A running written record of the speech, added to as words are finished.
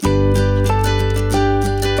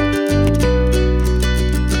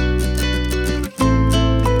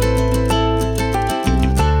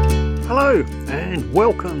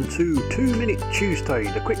Welcome to 2 Minute Tuesday,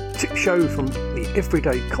 the quick tip show from the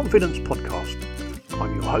Everyday Confidence Podcast.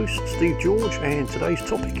 I'm your host, Steve George, and today's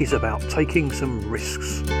topic is about taking some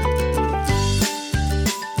risks.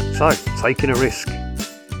 So, taking a risk.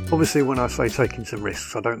 Obviously, when I say taking some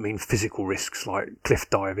risks, I don't mean physical risks like cliff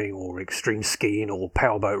diving or extreme skiing or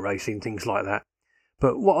powerboat racing, things like that.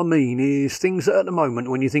 But what I mean is things that at the moment,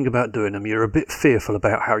 when you think about doing them, you're a bit fearful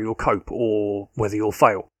about how you'll cope or whether you'll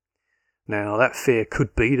fail. Now, that fear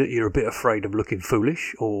could be that you're a bit afraid of looking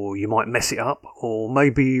foolish, or you might mess it up, or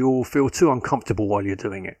maybe you'll feel too uncomfortable while you're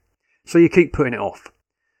doing it. So you keep putting it off.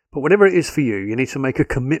 But whatever it is for you, you need to make a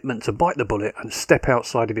commitment to bite the bullet and step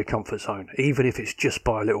outside of your comfort zone, even if it's just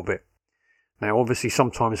by a little bit. Now, obviously,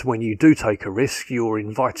 sometimes when you do take a risk, you're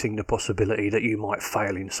inviting the possibility that you might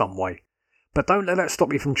fail in some way. But don't let that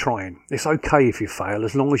stop you from trying. It's okay if you fail,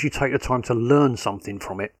 as long as you take the time to learn something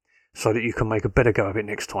from it, so that you can make a better go of it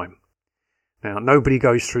next time. Now, nobody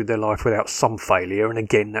goes through their life without some failure, and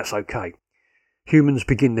again, that's okay. Humans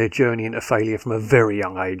begin their journey into failure from a very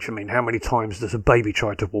young age. I mean, how many times does a baby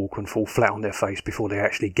try to walk and fall flat on their face before they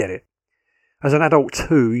actually get it? As an adult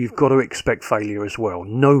too, you've got to expect failure as well.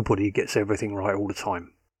 Nobody gets everything right all the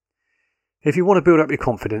time. If you want to build up your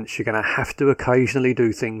confidence, you're going to have to occasionally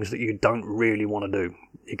do things that you don't really want to do.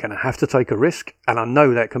 You're going to have to take a risk, and I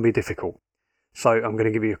know that can be difficult. So I'm going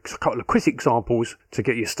to give you a couple of quick examples to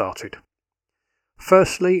get you started.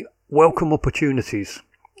 Firstly, welcome opportunities.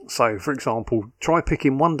 So, for example, try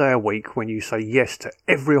picking one day a week when you say yes to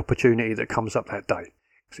every opportunity that comes up that day.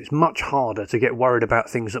 Because it's much harder to get worried about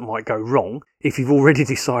things that might go wrong if you've already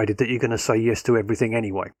decided that you're going to say yes to everything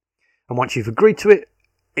anyway. And once you've agreed to it,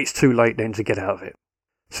 it's too late then to get out of it.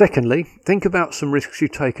 Secondly, think about some risks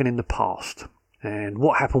you've taken in the past. And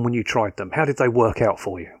what happened when you tried them? How did they work out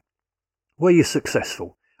for you? Were you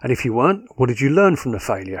successful? And if you weren't, what did you learn from the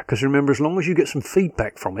failure? Because remember, as long as you get some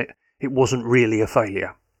feedback from it, it wasn't really a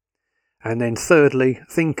failure. And then thirdly,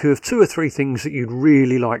 think of 2 or 3 things that you'd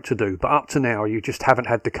really like to do, but up to now you just haven't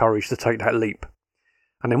had the courage to take that leap.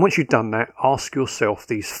 And then once you've done that, ask yourself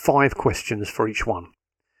these 5 questions for each one.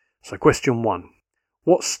 So question 1,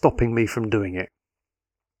 what's stopping me from doing it?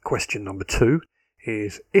 Question number 2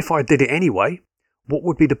 is, if I did it anyway, what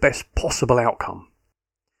would be the best possible outcome?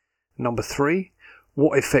 Number 3,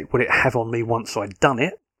 what effect would it have on me once I'd done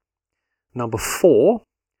it? Number 4,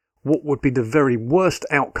 what would be the very worst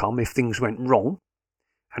outcome if things went wrong?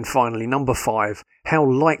 And finally, number 5, how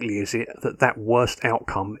likely is it that that worst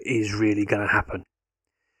outcome is really going to happen?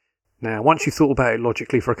 Now, once you've thought about it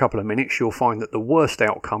logically for a couple of minutes, you'll find that the worst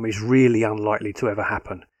outcome is really unlikely to ever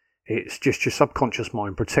happen. It's just your subconscious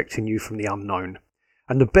mind protecting you from the unknown.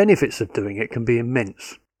 And the benefits of doing it can be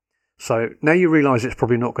immense. So now you realise it's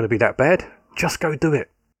probably not going to be that bad. Just go do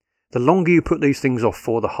it. The longer you put these things off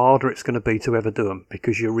for, the harder it's going to be to ever do them,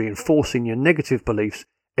 because you're reinforcing your negative beliefs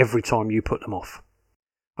every time you put them off.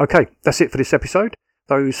 Okay, that's it for this episode.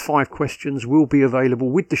 Those 5 questions will be available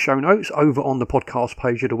with the show notes over on the podcast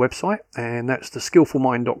page of the website, and that's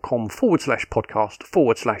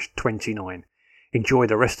theskillfulmind.com/podcast/29. Enjoy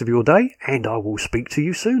the rest of your day, and I will speak to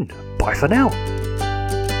you soon. Bye for now.